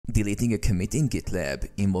Deleting a commit in GitLab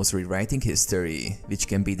involves rewriting history, which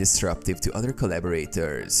can be disruptive to other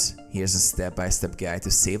collaborators. Here's a step-by-step guide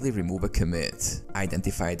to safely remove a commit.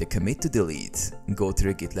 Identify the commit to delete. Go to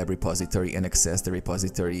the GitLab repository and access the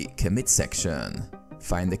repository commit section.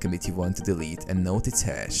 Find the commit you want to delete and note its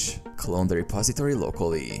hash. Clone the repository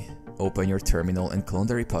locally. Open your terminal and clone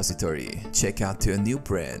the repository. Check out to a new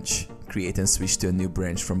branch. Create and switch to a new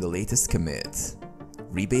branch from the latest commit.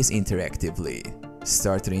 Rebase interactively.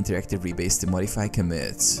 Start an interactive rebase to modify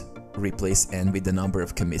commits. Replace n with the number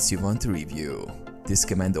of commits you want to review. This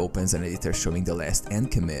command opens an editor showing the last n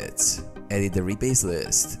commits. Edit the rebase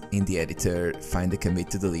list. In the editor, find the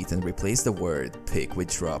commit to delete and replace the word pick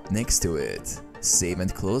with drop next to it. Save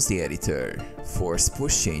and close the editor. Force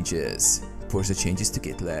push changes. Push the changes to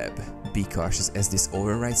GitLab. Be cautious as this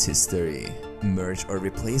overwrites history. Merge or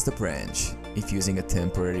replace the branch. If using a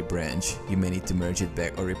temporary branch, you may need to merge it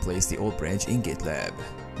back or replace the old branch in GitLab.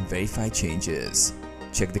 Verify changes.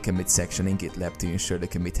 Check the commit section in GitLab to ensure the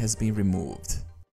commit has been removed.